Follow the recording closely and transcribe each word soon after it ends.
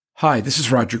Hi, this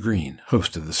is Roger Green,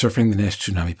 host of the Surfing the NASH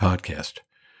Tsunami podcast.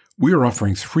 We are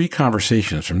offering 3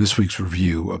 conversations from this week's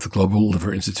review of the Global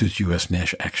Liver Institute's U.S.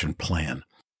 NASH Action Plan.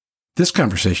 This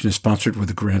conversation is sponsored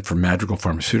with a grant from Madrigal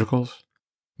Pharmaceuticals.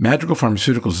 Madrigal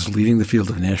Pharmaceuticals is leading the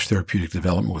field of NASH therapeutic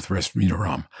development with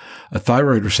resmetirom, a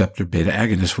thyroid receptor beta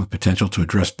agonist with potential to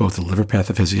address both the liver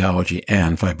pathophysiology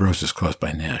and fibrosis caused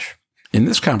by NASH. In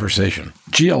this conversation,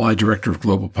 GLI Director of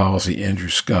Global Policy Andrew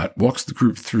Scott walks the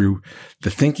group through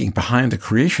the thinking behind the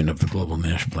creation of the Global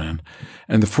NASH Plan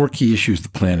and the 4 key issues the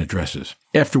plan addresses,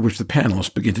 after which the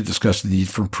panelists begin to discuss the need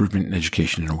for improvement in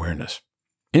education and awareness.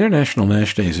 International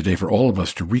NASH Day is a day for all of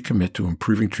us to recommit to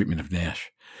improving treatment of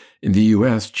NASH. In the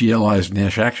U.S., GLI's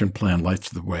NASH Action Plan lights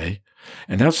the way,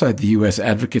 and outside the U.S.,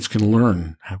 advocates can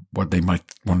learn what they might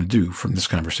want to do from this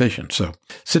conversation. So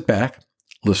sit back,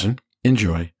 listen,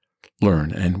 enjoy,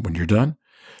 learn, and when you're done,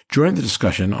 join the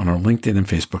discussion on our LinkedIn and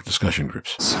Facebook discussion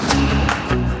groups.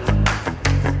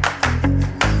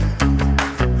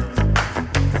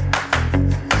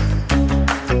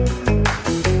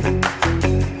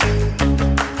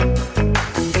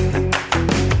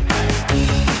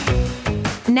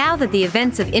 Now that the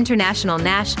events of International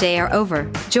NASH Day are over,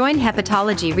 join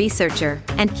hepatology researcher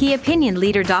and key opinion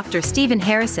leader Dr. Stephen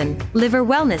Harrison, liver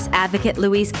wellness advocate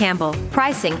Louise Campbell,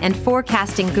 pricing and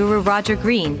forecasting guru Roger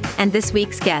Green, and this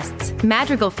week's guests,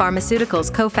 Madrigal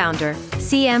Pharmaceuticals co-founder,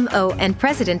 CMO and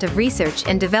President of Research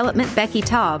and Development Becky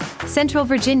Taub, Central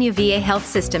Virginia VA Health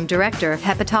System Director of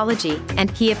Hepatology,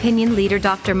 and key opinion leader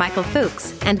Dr. Michael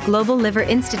Fuchs, and Global Liver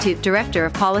Institute Director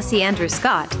of Policy Andrew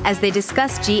Scott, as they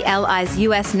discuss GLI's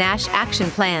U.S. NASH Action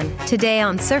Plan, today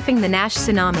on Surfing the NASH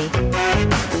Tsunami.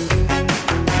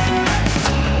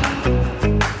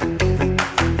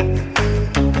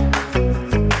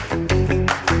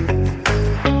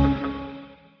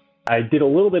 I did a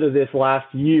little bit of this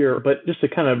last year, but just a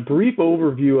kind of brief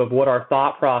overview of what our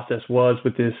thought process was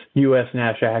with this U.S.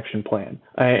 NASH Action Plan,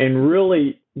 and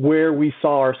really where we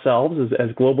saw ourselves as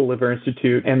Global Liver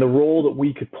Institute and the role that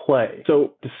we could play.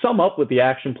 So to sum up what the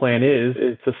action plan is,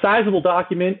 it's a sizable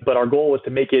document, but our goal was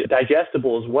to make it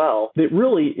digestible as well. That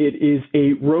really it is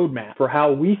a roadmap for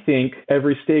how we think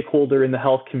every stakeholder in the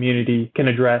health community can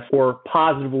address or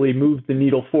positively move the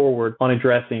needle forward on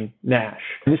addressing NASH.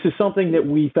 And this is something that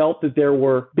we felt that there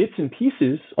were bits and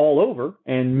pieces all over,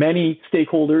 and many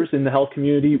stakeholders in the health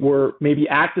community were maybe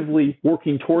actively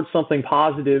working towards something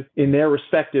positive in their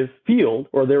respective field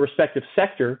or their respective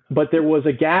sector, but there was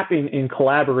a gap in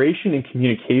collaboration and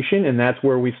communication, and that's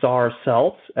where we saw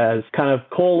ourselves as kind of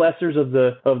coalescers of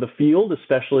the field,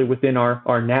 especially within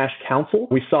our NASH Council.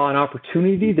 We saw an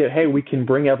opportunity that, hey, we can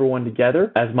bring everyone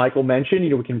together. As Michael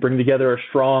mentioned, we can bring together a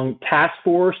strong task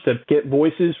force to get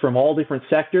voices from all different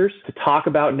sectors to talk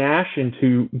about NASH and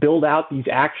to build out these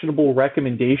actionable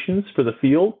recommendations for the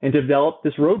field and develop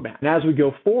this roadmap. And as we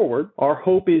go forward, our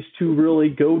hope is to really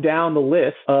go down the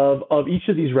list of each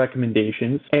of these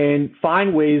recommendations and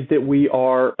find ways that we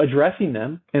are addressing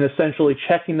them and essentially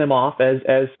checking them off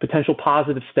as potential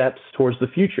positive steps towards the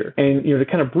future. And, to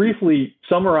kind of briefly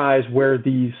summarize where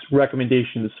these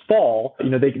recommendations fall,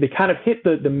 they kind of hit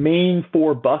the main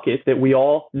 4 buckets that we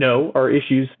all know are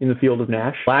issues in the field of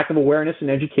NASH: lack of awareness and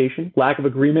education, lack of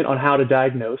agreement on how to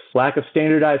diagnose, lack of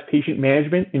standardized patient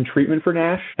management and treatment for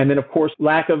NASH, and then, of course,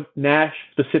 lack of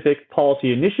NASH-specific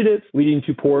policy initiatives leading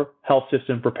to poor health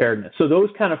system preparedness. So those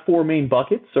kind of 4 main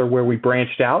buckets are where we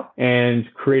branched out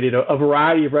and created a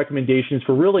variety of recommendations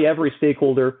for really every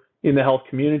stakeholder in the health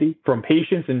community, from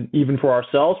patients and even for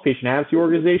ourselves, patient advocacy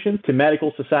organizations, to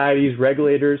medical societies,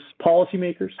 regulators,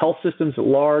 policymakers, health systems at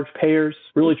large, payers,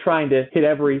 really trying to hit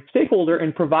every stakeholder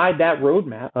and provide that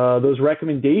roadmap, those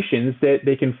recommendations that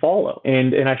they can follow.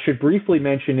 And I should briefly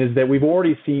mention is that we've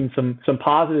already seen some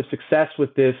positive success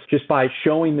with this just by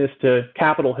showing this to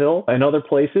Capitol Hill and other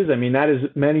places. I mean, that is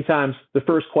many times the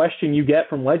first question you get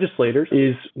from legislators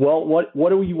is, well, what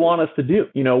do you want us to do?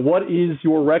 What is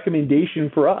your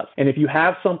recommendation for us? And if you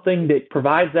have something that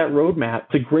provides that roadmap,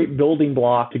 it's a great building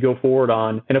block to go forward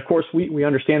on. And of course, we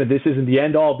understand that this isn't the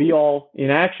end all be all in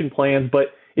action plans,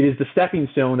 but it is the stepping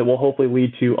stone that will hopefully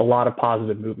lead to a lot of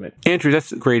positive movement. Andrew,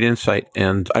 that's a great insight.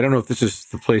 And I don't know if this is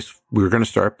the place we were going to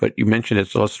start, but you mentioned it,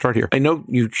 so let's start here. I know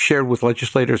you shared with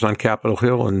legislators on Capitol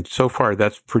Hill, and so far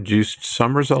that's produced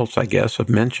some results, I guess, of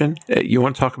mention. You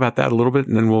want to talk about that a little bit,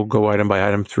 and then we'll go item by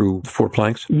item through the 4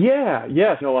 planks? Yeah.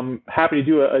 I'm happy to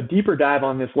do a deeper dive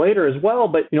on this later as well,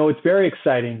 but, it's very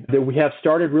exciting that we have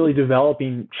started really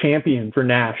developing champions for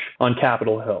NASH on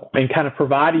Capitol Hill and kind of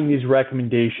providing these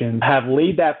recommendations, have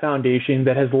laid that foundation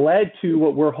that has led to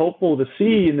what we're hopeful to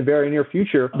see in the very near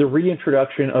future, the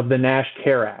reintroduction of the NASH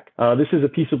CARE Act. This is a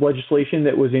piece of legislation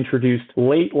that was introduced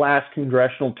late last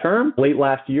congressional term, late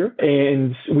last year.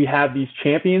 And we have these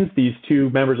champions, these two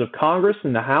members of Congress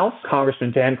in the House,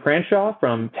 Congressman Dan Crenshaw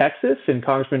from Texas and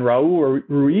Congressman Raul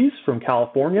Ruiz from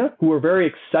California, who are very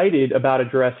excited about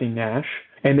addressing NASH.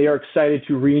 And they are excited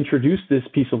to reintroduce this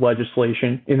piece of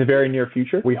legislation in the very near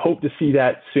future. We hope to see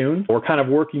that soon. We're kind of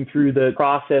working through the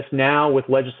process now with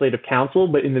Legislative Council,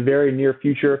 but in the very near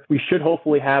future, we should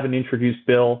hopefully have an introduced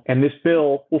bill. And this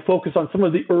bill will focus on some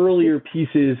of the earlier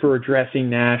pieces for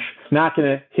addressing NASH. It's not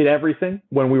going to hit everything.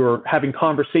 When we were having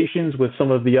conversations with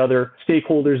some of the other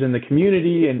stakeholders in the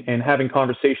community and having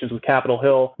conversations with Capitol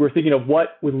Hill, we're thinking of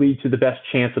what would lead to the best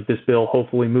chance of this bill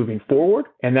hopefully moving forward.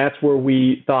 And that's where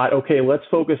we thought, okay, let's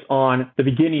focus on the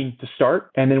beginning to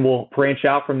start, and then we'll branch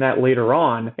out from that later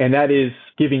on. And that is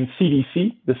giving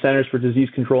CDC, the Centers for Disease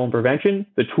Control and Prevention,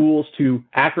 the tools to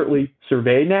accurately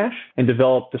survey NASH and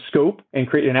develop the scope and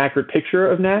create an accurate picture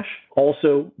of NASH.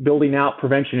 Also building out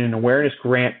prevention and awareness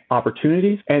grant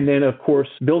opportunities. And then, of course,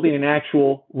 building an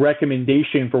actual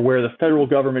recommendation for where the federal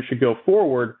government should go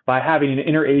forward by having an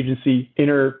interagency,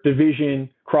 interdivision,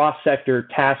 cross-sector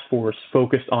task force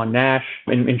focused on NASH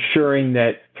and ensuring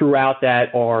that throughout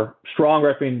that are strong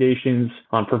recommendations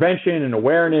on prevention and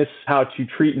awareness, how to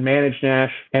treat and manage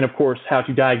NASH, and of course, how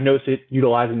to diagnose it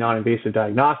utilizing non-invasive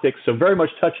diagnostics. So very much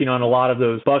touching on a lot of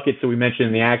those buckets that we mentioned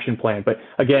in the action plan. But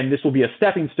again, this will be a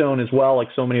stepping stone as well, like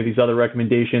so many of these other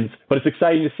recommendations. But it's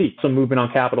exciting to see some movement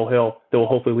on Capitol Hill that will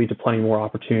hopefully lead to plenty more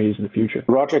opportunities in the future.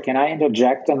 Roger, can I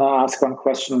interject and ask one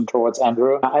question towards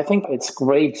Andrew? I think it's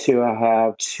great to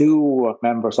have two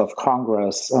members of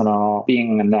Congress,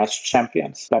 being NASH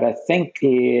champions. But I think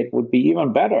it would be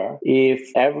even better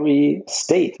if every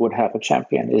state would have a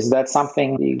champion. Is that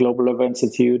something the Global Liver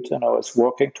Institute, is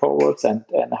working towards, and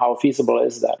how feasible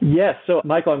is that? Yes. So,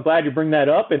 Michael, I'm glad you bring that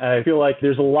up. And I feel like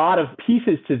there's a lot of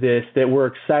pieces to this that we're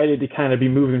excited to kind of be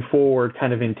moving forward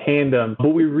kind of in tandem. But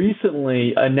we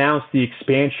recently announced the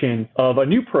expansion of a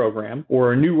new program,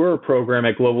 or a newer program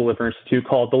at Global Liver Institute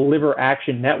called the Liver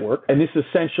Action Network. And this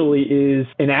essentially is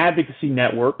an advocacy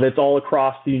network that's all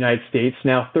across the United States.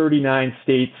 Now, 39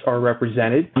 states are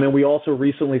represented. And then we also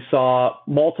recently saw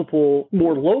multiple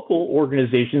more local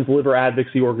organizations, liver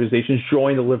advocacy organizations,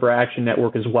 join the Liver Action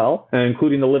Network as well,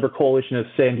 including the Liver Coalition of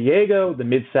San Diego, the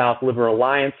Mid-South Liver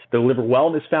Alliance, the Liver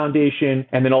Wellness Foundation,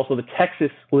 and then also the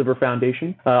Texas Liver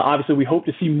Foundation. Obviously, we hope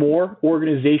to see more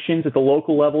organizations at the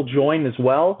local level join as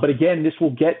well. But again, this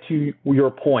will get to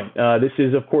your point. This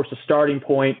is, of course, a starting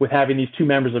point with having these two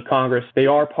members of Congress. They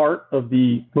are part of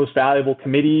the most valuable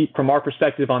committee from our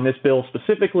perspective on this bill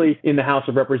specifically in the House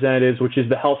of Representatives, which is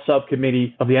the Health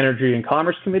Subcommittee of the Energy and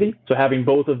Commerce Committee. So having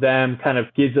both of them kind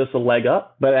of gives us a leg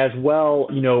up. But as well,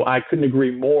 I couldn't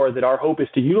agree more that our hope is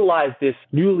to utilize this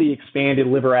newly expanded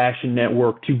Liver Action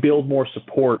Network to build more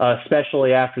support,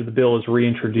 especially after the bill is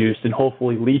reintroduced, and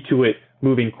hopefully lead to it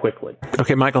moving quickly.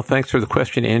 Okay, Michael, thanks for the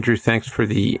question. Andrew, thanks for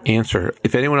the answer.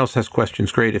 If anyone else has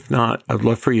questions, great. If not, I'd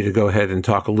love for you to go ahead and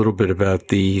talk a little bit about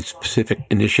the specific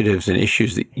initiatives and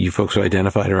issues that you folks have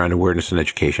identified around awareness and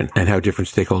education and how different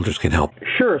stakeholders can help.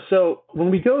 Sure. So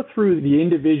when we go through the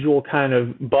individual kind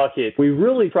of bucket, we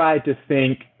really tried to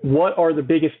think, what are the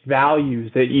biggest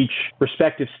values that each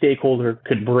respective stakeholder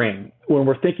could bring? When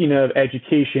we're thinking of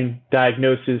education,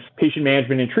 diagnosis, patient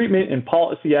management and treatment, and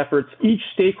policy efforts, each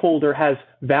stakeholder has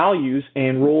values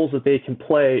and roles that they can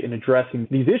play in addressing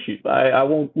these issues. I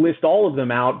won't list all of them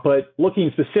out, but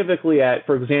looking specifically at,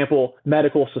 for example,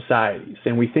 medical societies,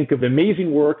 and we think of the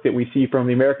amazing work that we see from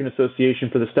the American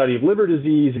Association for the Study of Liver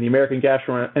Disease and the American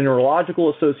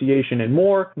Gastroenterological Association and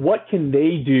more, what can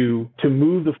they do to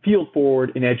move the field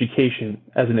forward in education,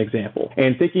 as an example?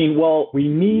 And thinking, well, we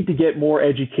need to get more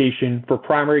education for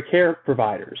primary care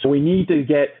providers. We need to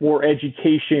get more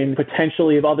education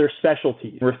potentially of other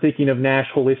specialties. We're thinking of NASH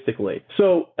holistically.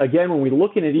 So again, when we're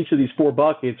looking at each of these four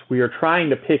buckets, we are trying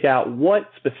to pick out what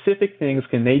specific things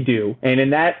can they do. And in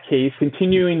that case,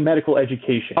 continuing medical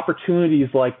education, opportunities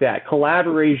like that,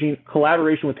 collaboration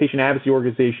with patient advocacy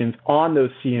organizations on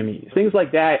those CMEs. Things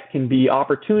like that can be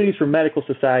opportunities for medical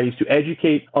societies to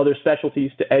educate other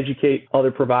specialties, to educate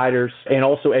other providers, and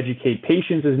also educate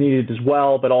patients as needed as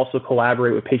well, but also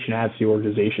collaborate with patient advocacy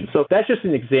organizations. So that's just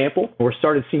an example. We're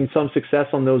seeing some success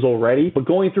on those already, but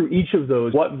going through each of those,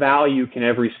 what value can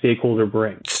every stakeholder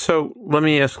bring? So let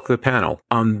me ask the panel,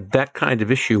 on that kind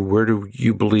of issue, where do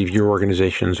you believe your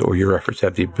organizations or your efforts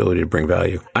have the ability to bring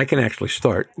value? I can actually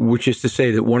start, which is to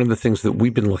say that one of the things that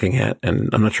we've been looking at,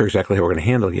 and I'm not sure exactly how we're going to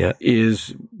handle yet,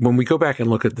 is when we go back and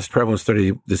look at this prevalence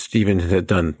study that Stephen had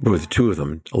done with two of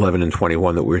them, 11 and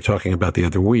 21, that we were talking about the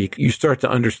other week, you start to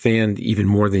understand even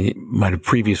more than you might have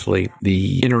previously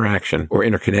the interaction or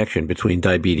interconnection between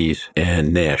diabetes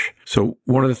and NASH. So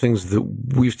one of the things that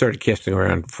we've started casting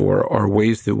around for are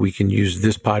ways that we can use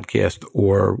this podcast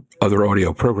or other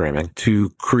audio programming to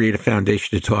create a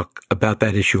foundation to talk about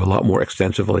that issue a lot more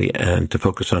extensively and to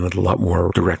focus on it a lot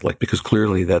more directly, because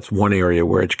clearly that's one area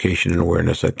where education and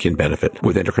awareness can benefit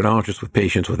with endocrinologists, with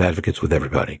patients, with advocates, with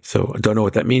everybody. So I don't know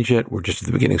what that means yet. We're just at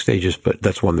the beginning stages, but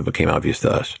that's one that became obvious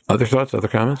to us. Other thoughts, other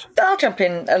comments? I'll jump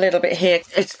in a little bit here.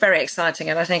 It's very exciting,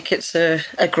 and I think it's a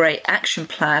great action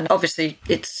plan. Obviously,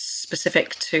 it's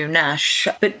specific to NASH,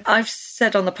 but I've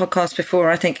said on the podcast before,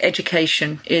 I think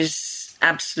education is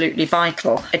absolutely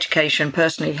vital. Education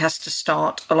personally has to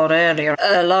start a lot earlier.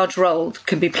 A large role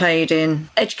can be played in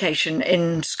education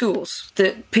in schools,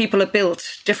 that people are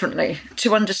built differently,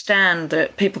 to understand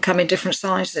that people come in different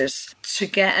sizes, to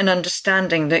get an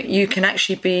understanding that you can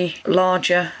actually be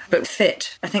larger but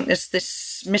fit. I think there's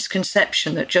this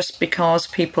misconception that just because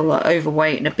people are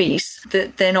overweight and obese,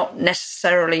 that they're not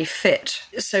necessarily fit.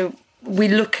 So we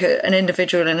look at an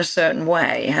individual in a certain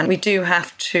way, and we do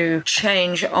have to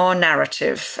change our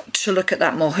narrative to look at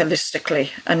that more holistically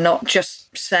and not just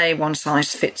say one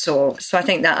size fits all. So I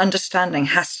think that understanding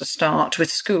has to start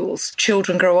with schools.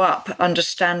 Children grow up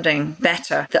understanding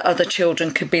better that other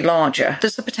children could be larger.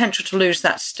 There's the potential to lose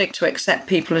that stick to accept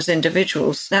people as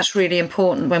individuals. That's really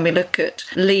important when we look at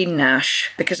lean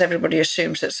NASH, because everybody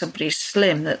assumes that somebody's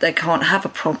slim, that they can't have a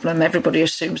problem. Everybody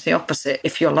assumes the opposite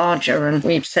if you're larger. And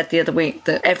we've said the other week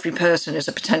that every person is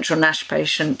a potential NASH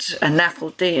patient, a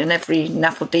NAFLD, and every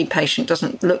NAFLD patient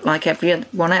doesn't look like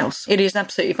everyone else. It is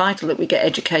absolutely vital that we get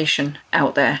education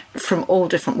out there from all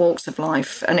different walks of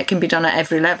life, and it can be done at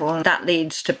every level, and that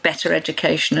leads to better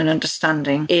education and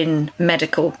understanding in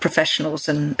medical professionals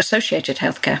and associated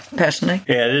healthcare, personally.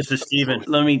 Yeah, this is Stephen.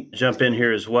 Let me jump in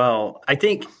here as well. I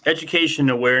think education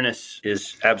awareness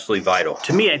is absolutely vital.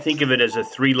 To me, I think of it as a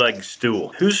three-legged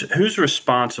stool. Who's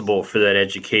responsible for that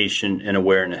education and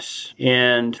awareness?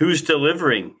 And who's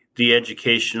delivering the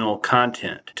educational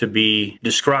content to be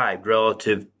described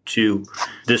relative to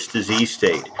this disease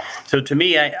state? So to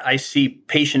me, I see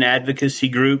patient advocacy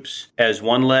groups as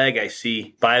one leg. I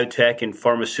see biotech and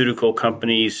pharmaceutical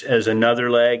companies as another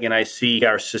leg. And I see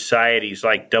our societies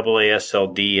like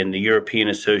AASLD and the European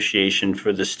Association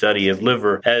for the Study of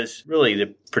Liver as really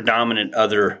the predominant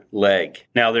other leg.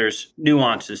 Now, there's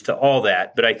nuances to all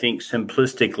that, but I think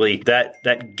simplistically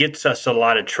that gets us a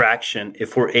lot of traction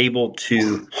if we're able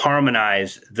to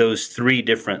harmonize those three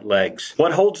different legs.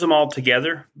 What holds them all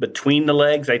together between the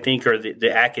legs, I think, are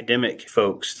the academic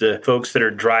folks, the folks that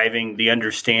are driving the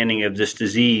understanding of this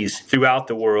disease throughout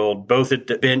the world, both at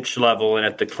the bench level and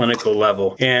at the clinical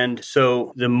level. And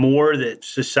so the more that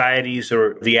societies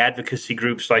or the advocacy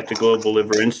groups like the Global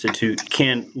Liver Institute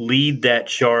can lead that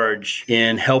charge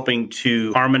in helping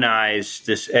to harmonize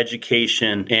this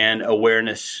education and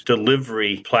awareness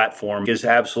delivery platform is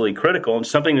absolutely critical and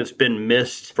something that's been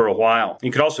missed for a while.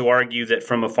 You could also argue that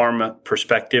from a pharma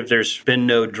perspective, there's been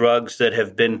no drugs that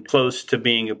have been close to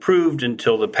being approved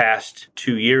until the past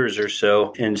 2 years or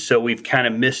so. And so we've kind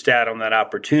of missed out on that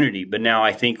opportunity. But now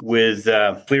I think with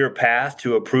a clear path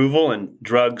to approval and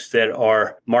drugs that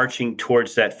are marching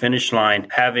towards that finish line,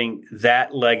 having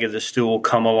that leg of the stool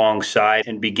come alongside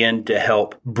and begin to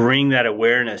help bring that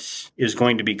awareness is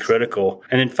going to be critical.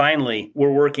 And then finally,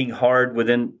 we're working hard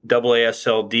within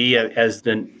AASLD as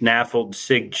the NAFLD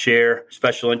SIG chair,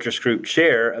 special interest group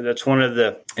chair. That's one of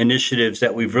the initiatives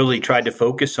that we've really tried to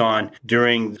focus on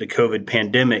during the COVID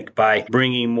pandemic by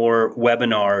bringing more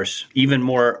webinars, even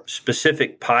more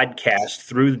specific podcasts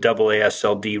through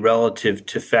AASLD relative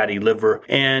to fatty liver,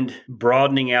 and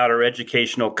broadening out our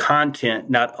educational content,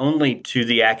 not only to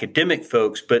the academic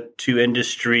folks, but to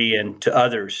industry and to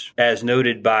others, as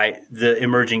noted by the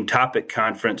Emerging Topic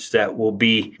Conference that will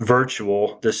be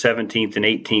virtual the 17th and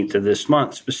 18th of this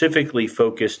month, specifically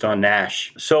focused on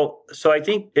NASH. So I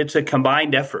think it's a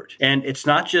combined effort, and it's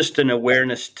not just an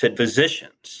awareness to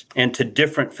physicians. and to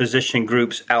different physician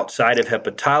groups outside of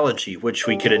hepatology, which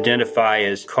we could identify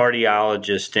as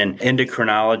cardiologists and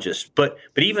endocrinologists, but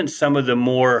even some of the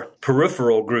more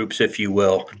peripheral groups, if you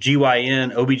will,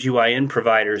 GYN, OBGYN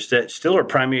providers that still are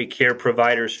primary care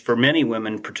providers for many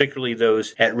women, particularly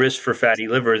those at risk for fatty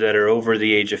liver that are over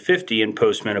the age of 50 and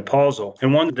postmenopausal.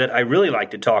 And one that I really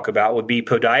like to talk about would be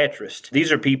podiatrists.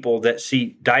 These are people that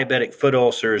see diabetic foot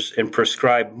ulcers and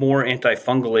prescribe more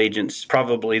antifungal agents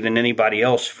probably than anybody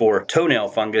else for toenail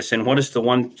fungus. And what is the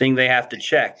one thing they have to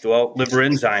check? Well, liver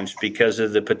enzymes, because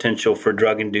of the potential for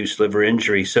drug-induced liver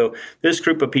injury. So this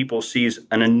group of people sees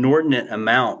an inordinate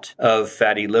amount of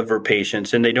fatty liver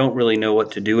patients, and they don't really know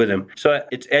what to do with them. So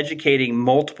it's educating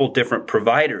multiple different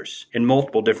providers in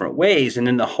multiple different ways. And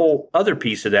then the whole other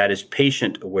piece of that is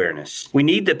patient awareness. We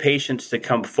need the patients to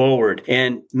come forward.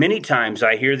 And many times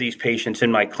I hear these patients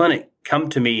in my clinic come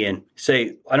to me and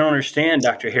say, I don't understand,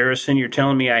 Dr. Harrison, you're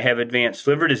telling me I have advanced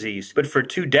liver disease, but for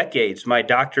 2 decades, my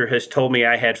doctor has told me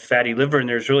I had fatty liver and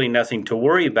there's really nothing to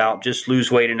worry about, just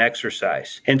lose weight and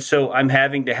exercise. And so I'm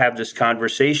having to have this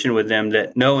conversation with them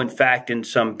that no, in fact, in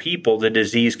some people, the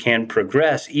disease can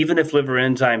progress, even if liver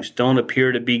enzymes don't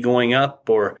appear to be going up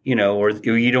or you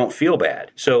don't feel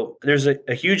bad. So there's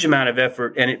a huge amount of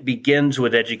effort, and it begins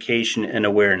with education and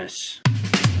awareness.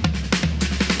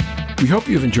 We hope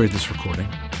you've enjoyed this recording.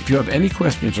 If you have any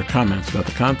questions or comments about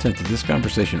the content of this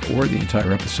conversation or the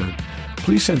entire episode,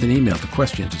 please send an email to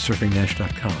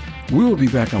questions@surfingnash.com. We will be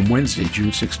back on Wednesday,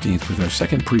 June 16th with our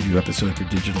second preview episode for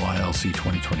Digital ILC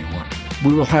 2021.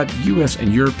 We will have U.S.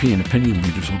 and European opinion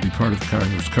leaders who will be part of the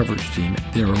Congress coverage team.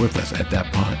 They were with us at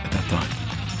that time.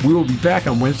 We will be back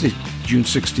on Wednesday, June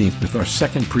 16th with our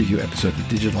second preview episode for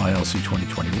Digital ILC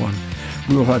 2021.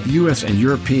 We will have U.S. and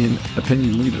European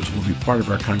opinion leaders who will be part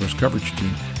of our Congress coverage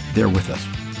team there with us.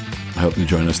 I hope you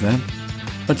join us then.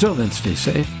 Until then, stay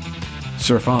safe,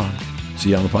 surf on. See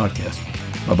you on the podcast.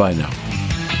 Bye-bye now.